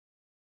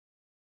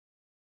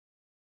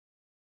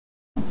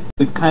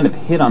We've kind of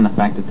hit on the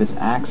fact that this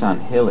axon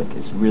hillock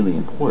is really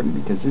important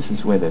because this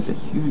is where there's a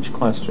huge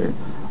cluster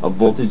of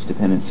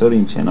voltage-dependent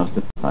sodium channels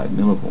to 5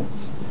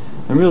 millivolts.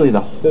 And really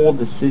the whole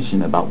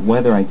decision about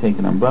whether I take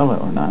an umbrella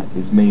or not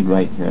is made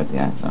right here at the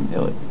axon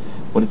hillock.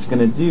 What it's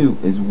going to do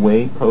is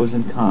weigh pros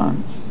and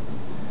cons.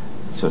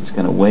 So it's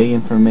going to weigh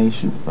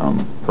information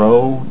from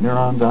pro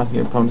neurons out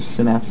here, pro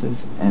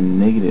synapses, and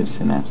negative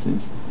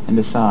synapses, and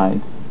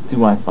decide,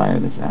 do I fire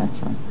this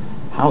axon?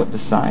 How it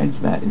decides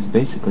that is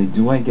basically,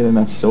 do I get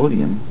enough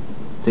sodium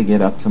to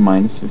get up to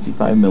minus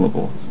 55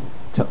 millivolts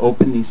to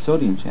open these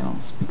sodium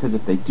channels? Because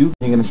if they do,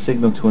 you're going to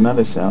signal to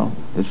another cell,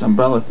 this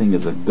umbrella thing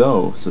is a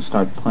go, so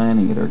start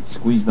planning it or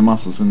squeeze the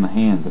muscles in the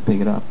hand to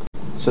pick it up.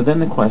 So then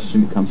the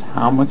question becomes,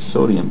 how much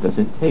sodium does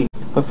it take?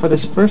 But for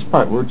this first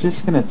part, we're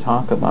just going to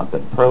talk about the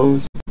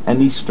pros, and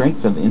these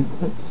strengths of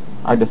input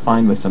are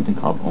defined by something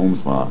called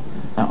Ohm's law.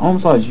 Now,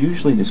 Ohm's law is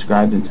usually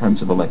described in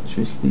terms of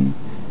electricity.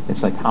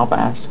 It's like how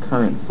fast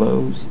current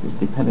flows is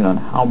dependent on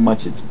how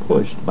much it's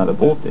pushed by the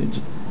voltage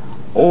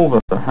over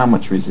how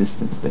much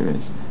resistance there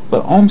is.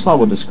 But Ohm's law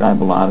will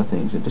describe a lot of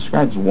things. It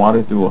describes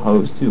water through a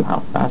hose too. How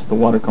fast the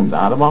water comes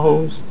out of a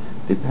hose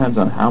depends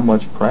on how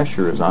much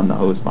pressure is on the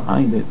hose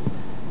behind it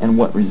and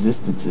what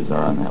resistances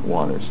are on that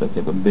water. So if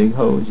you have a big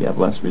hose, you have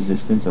less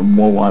resistance and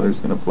more water is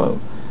going to flow.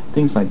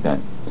 Things like that.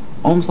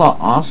 Ohm's law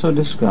also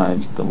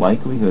describes the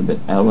likelihood that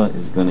Ella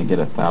is going to get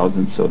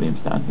 1,000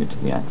 sodiums down here to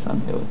the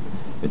axon hillock.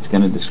 It's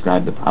going to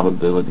describe the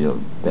probability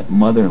that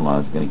mother-in-law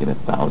is going to get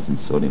 1,000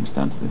 sodiums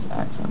down to this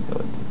axon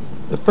hillock.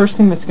 The first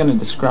thing that's going to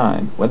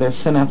describe whether a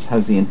synapse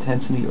has the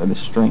intensity or the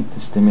strength to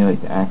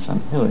stimulate the axon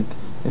hillock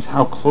is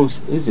how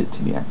close is it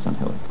to the axon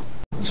hillock.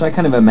 So I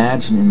kind of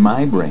imagine in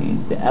my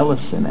brain the Ella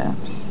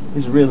synapse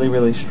is really,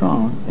 really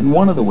strong, and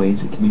one of the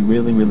ways it can be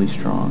really, really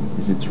strong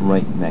is it's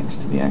right next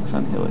to the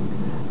axon hillock.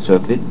 So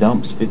if it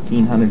dumps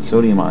 1,500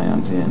 sodium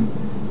ions in,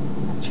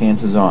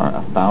 chances are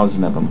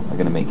 1,000 of them are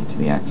going to make it to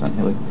the axon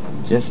hillock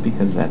just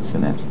because that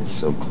synapse is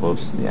so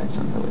close to the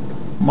axon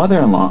hillock.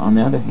 Mother-in-law, on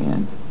the other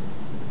hand,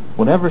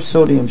 whatever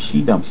sodium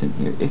she dumps in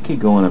here, it could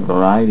go in a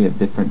variety of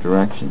different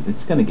directions.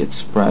 It's going to get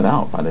spread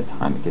out by the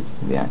time it gets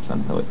to the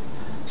axon hillock.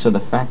 So the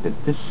fact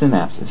that this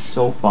synapse is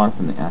so far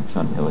from the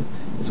axon hillock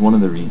is one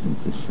of the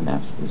reasons this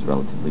synapse is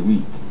relatively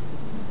weak.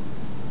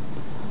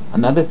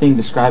 Another thing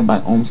described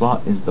by Ohm's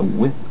law is the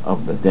width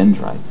of the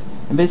dendrite.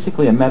 And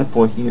basically a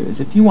metaphor here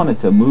is if you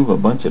wanted to move a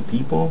bunch of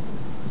people,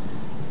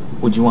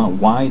 would you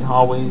want wide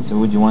hallways or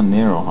would you want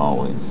narrow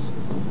hallways?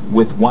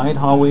 With wide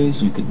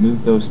hallways, you could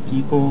move those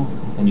people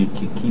and you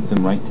could keep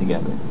them right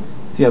together.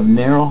 If you have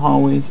narrow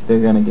hallways,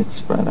 they're going to get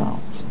spread out.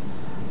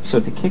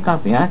 So to kick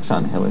off the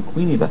axon hillock,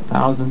 we need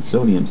 1,000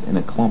 sodiums in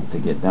a clump to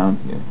get down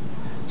here.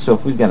 So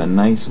if we've got a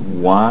nice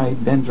wide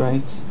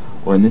dendrite,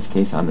 or in this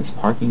case on this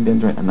parking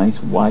dendrite, a nice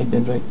wide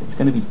dendrite, it's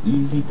going to be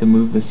easy to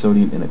move the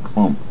sodium in a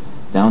clump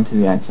down to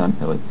the axon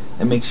hillock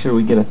and make sure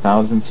we get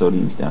 1,000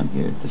 sodiums down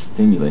here to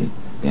stimulate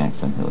the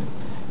axon hillock.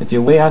 If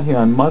you're way out here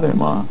on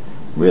mother-in-law,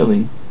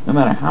 really, no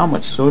matter how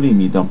much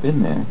sodium you dump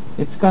in there,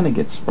 it's going to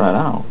get spread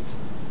out.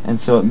 And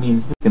so it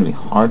means it's going to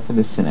be hard for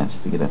the synapse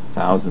to get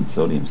 1,000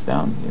 sodiums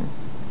down here.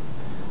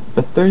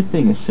 The third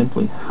thing is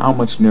simply how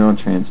much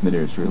neurotransmitter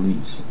is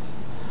released.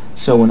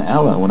 So when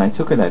I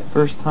took her that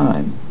first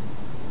time,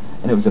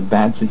 and it was a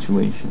bad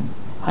situation,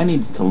 I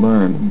needed to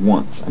learn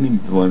once. I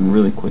needed to learn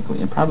really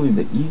quickly. And probably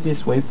the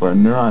easiest way for a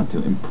neuron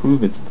to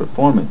improve its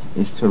performance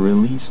is to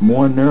release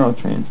more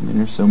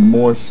neurotransmitter so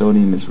more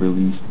sodium is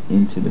released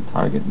into the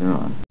target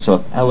neuron. So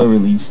if Ella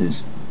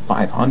releases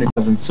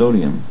 500,000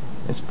 sodium,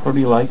 it's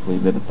pretty likely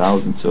that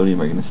 1,000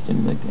 sodium are going to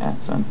stimulate the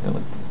axon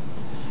hillock.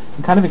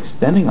 And kind of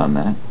extending on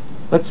that,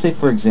 let's say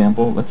for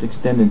example, let's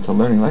extend into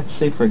learning. Let's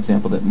say for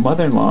example that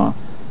mother-in-law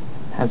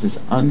has this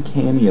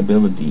uncanny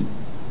ability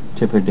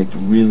to predict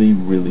really,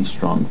 really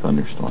strong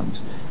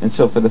thunderstorms. And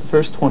so for the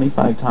first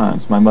 25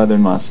 times my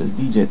mother-in-law says,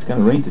 DJ, it's going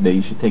to rain today,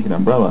 you should take an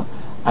umbrella.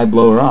 I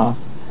blow her off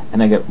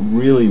and I get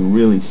really,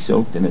 really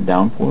soaked in a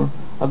downpour.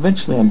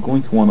 Eventually I'm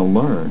going to want to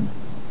learn.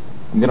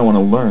 I'm going to want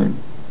to learn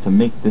to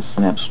make this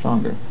synapse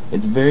stronger.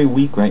 It's very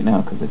weak right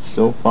now because it's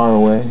so far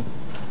away.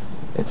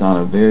 It's on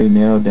a very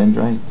narrow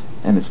dendrite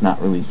and it's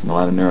not releasing a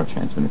lot of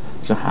neurotransmitter.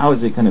 So how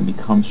is it going to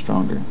become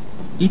stronger?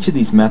 Each of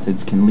these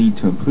methods can lead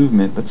to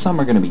improvement, but some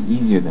are going to be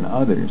easier than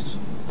others.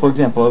 For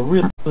example, a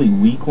really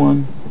weak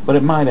one, but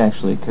it might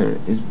actually occur,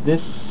 is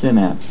this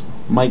synapse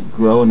might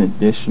grow an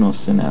additional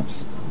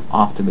synapse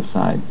off to the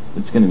side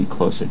that's going to be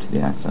closer to the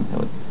axon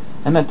hillock.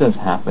 And that does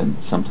happen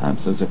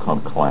sometimes. Those are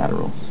called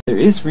collaterals. There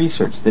is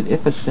research that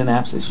if a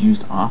synapse is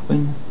used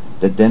often,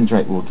 the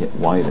dendrite will get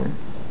wider.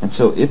 And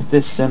so if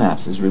this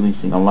synapse is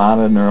releasing a lot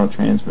of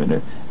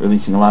neurotransmitter,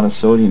 releasing a lot of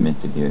sodium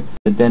into here,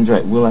 the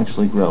dendrite will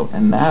actually grow,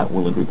 and that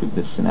will improve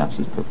this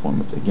synapse's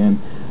performance.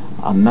 Again,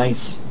 a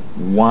nice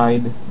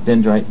wide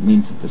dendrite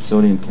means that the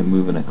sodium can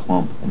move in a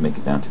clump and make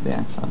it down to the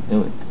axon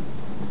hillock.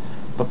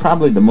 But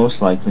probably the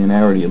most likely, and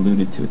I already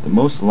alluded to it, the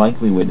most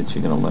likely way that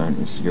you're going to learn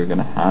is you're going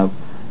to have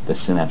the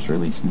synapse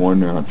release more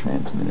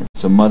neurotransmitter.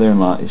 So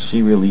mother-in-law, if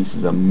she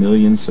releases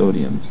 1,000,000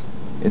 sodiums,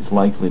 it's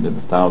likely that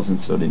 1,000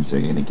 sodiums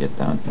are going to get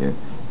down here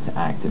to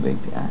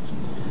activate the axon.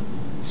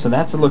 So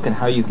that's a look at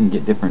how you can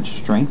get different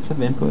strengths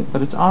of input,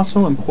 but it's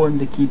also important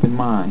to keep in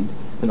mind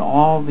that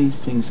all these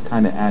things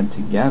kind of add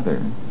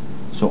together.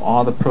 So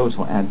all the pros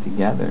will add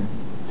together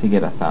to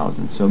get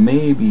 1,000. So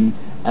maybe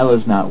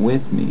Ella's not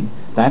with me,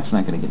 that's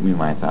not going to get me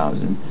my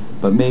 1,000,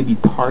 but maybe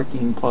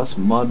parking plus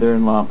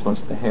mother-in-law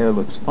plus the hair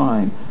looks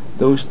fine.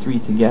 Those three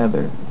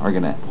together are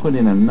going to put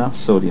in enough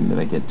sodium that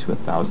I get to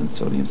 1,000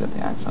 sodiums at the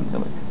axon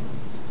hillock.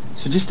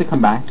 So just to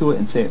come back to it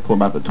and say it for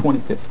about the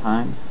 25th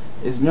time,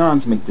 is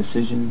neurons make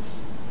decisions.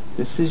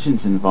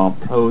 Decisions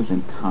involve pros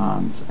and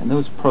cons, and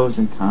those pros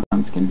and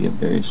cons can be of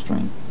various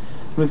strength.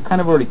 We've kind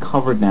of already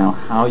covered now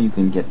how you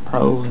can get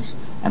pros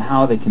and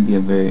how they can be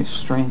of various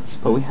strengths,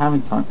 but we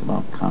haven't talked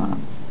about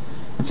cons.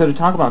 And so to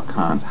talk about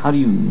cons, how do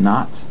you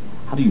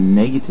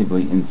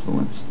negatively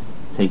influence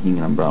taking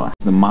an umbrella?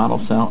 The model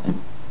cell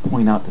and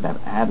point out that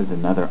I've added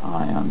another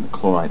ion, the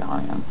chloride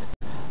ion.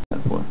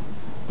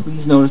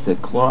 Please notice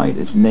that chloride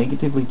is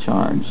negatively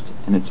charged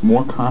and it's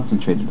more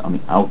concentrated on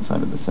the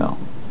outside of the cell.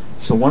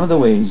 So one of the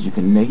ways you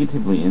can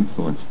negatively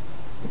influence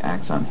the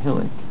axon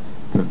hillock,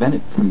 prevent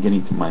it from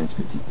getting to minus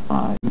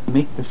 55,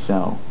 make the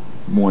cell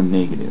more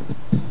negative.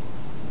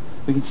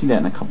 We can see that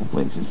in a couple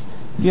places.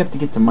 If you have to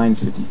get to minus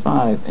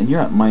 55 and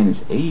you're at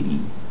minus 80,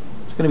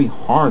 it's going to be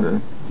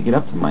harder to get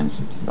up to minus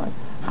 55.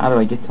 How do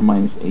I get to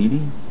minus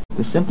 80?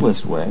 The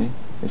simplest way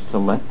is to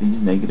let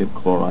these negative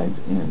chlorides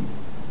in.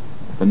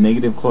 If a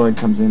negative chloride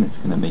comes in, it's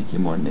going to make you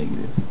more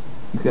negative.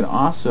 You could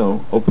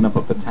also open up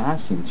a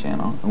potassium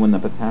channel, and when the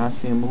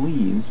potassium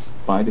leaves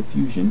by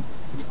diffusion,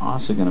 it's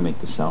also going to make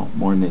the cell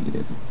more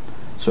negative.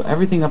 So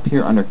everything up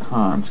here under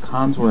cons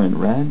were in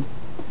red.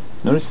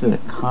 Notice that a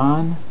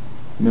con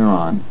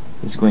neuron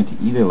is going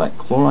to either let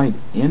chloride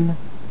in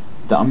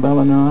the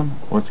umbrella neuron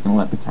or it's going to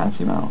let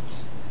potassium out.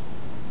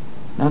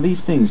 Now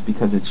these things,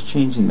 because it's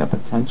changing the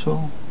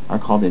potential, are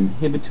called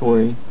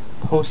inhibitory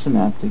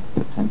postsynaptic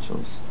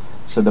potentials.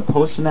 So the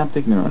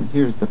postsynaptic neuron,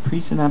 here's the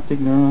presynaptic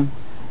neuron,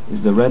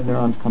 is the red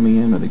neurons coming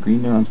in or the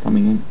green neurons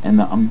coming in, and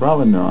the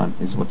umbrella neuron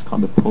is what's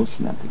called the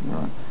postsynaptic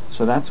neuron.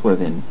 So that's where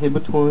the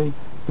inhibitory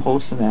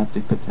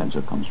postsynaptic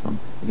potential comes from.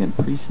 Again,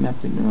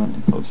 presynaptic neuron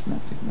and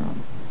postsynaptic neuron.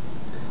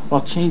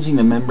 While changing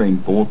the membrane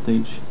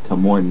voltage to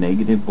more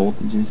negative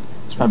voltages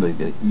is probably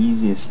the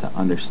easiest to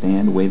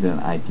understand way that an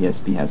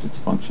IPSP has its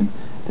function,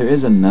 there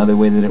is another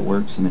way that it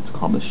works, and it's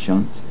called a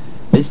shunt.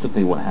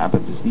 Basically what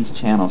happens is these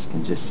channels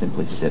can just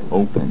simply sit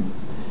open.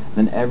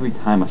 Then every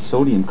time a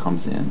sodium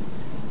comes in,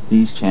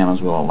 these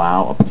channels will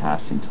allow a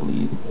potassium to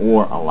leave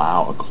or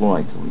allow a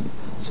chloride to leave.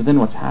 So then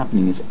what's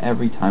happening is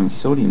every time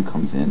sodium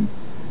comes in,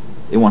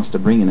 it wants to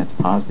bring in its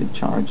positive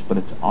charge, but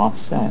it's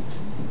offset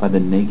by the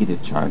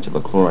negative charge of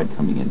a chloride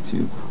coming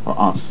into, or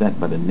offset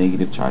by the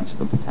negative charge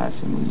of a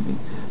potassium leaving.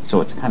 So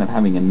it's kind of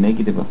having a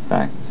negative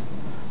effect.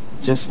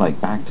 Just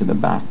like back to the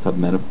bathtub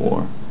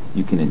metaphor,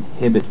 you can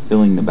inhibit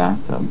filling the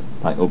bathtub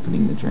by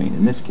opening the drain.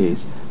 In this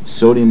case,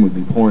 sodium would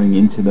be pouring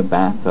into the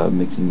bathtub,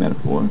 mixing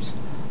metaphors,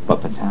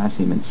 but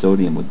potassium and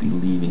sodium would be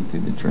leaving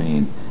through the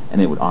drain,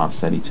 and it would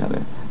offset each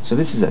other. So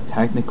this is a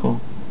technical,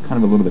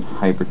 kind of a little bit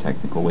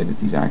hyper-technical way that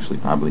these actually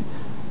probably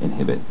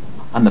inhibit.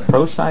 On the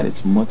pro side,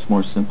 it's much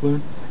more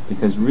simpler,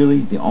 because really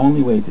the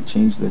only way to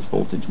change this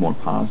voltage more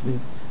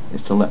positive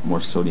is to let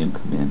more sodium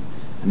come in.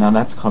 And now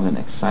that's called an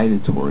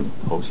excitatory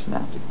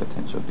postsynaptic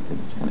potential,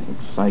 because it's going to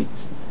excite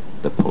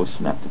the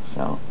postsynaptic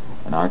cell.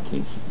 In our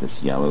case, it's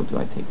this yellow, do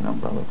I take an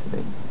umbrella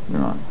today,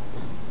 neuron.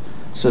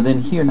 So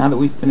then here, now that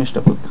we've finished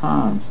up with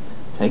cons,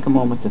 take a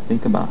moment to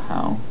think about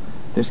how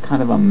there's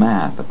kind of a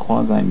math, a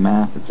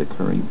quasi-math that's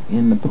occurring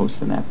in the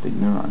postsynaptic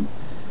neuron.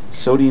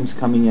 Sodium's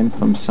coming in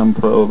from some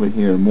pro over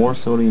here, more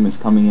sodium is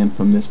coming in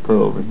from this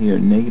pro over here,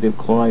 negative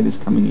chloride is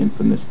coming in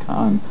from this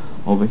con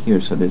over here.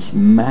 So this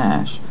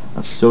mash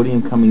of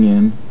sodium coming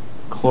in,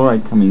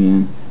 chloride coming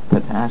in,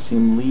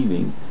 potassium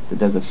leaving, that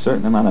does a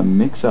certain amount of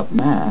mix-up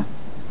math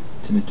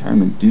to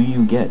determine, do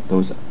you get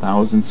those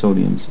 1,000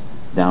 sodiums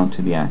down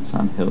to the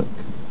axon hillock.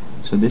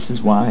 So this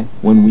is why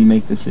when we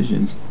make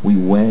decisions, we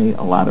weigh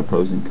a lot of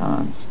pros and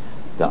cons.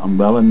 The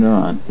umbrella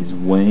neuron is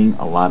weighing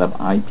a lot of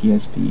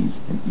IPSPs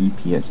and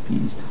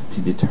EPSPs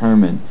to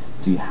determine,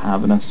 do you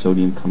have enough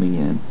sodium coming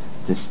in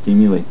to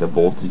stimulate the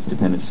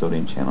voltage-dependent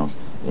sodium channels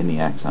in the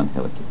axon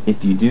hillock.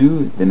 If you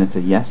do, then it's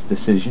a yes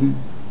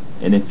decision,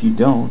 and if you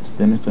don't,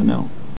 then it's a no.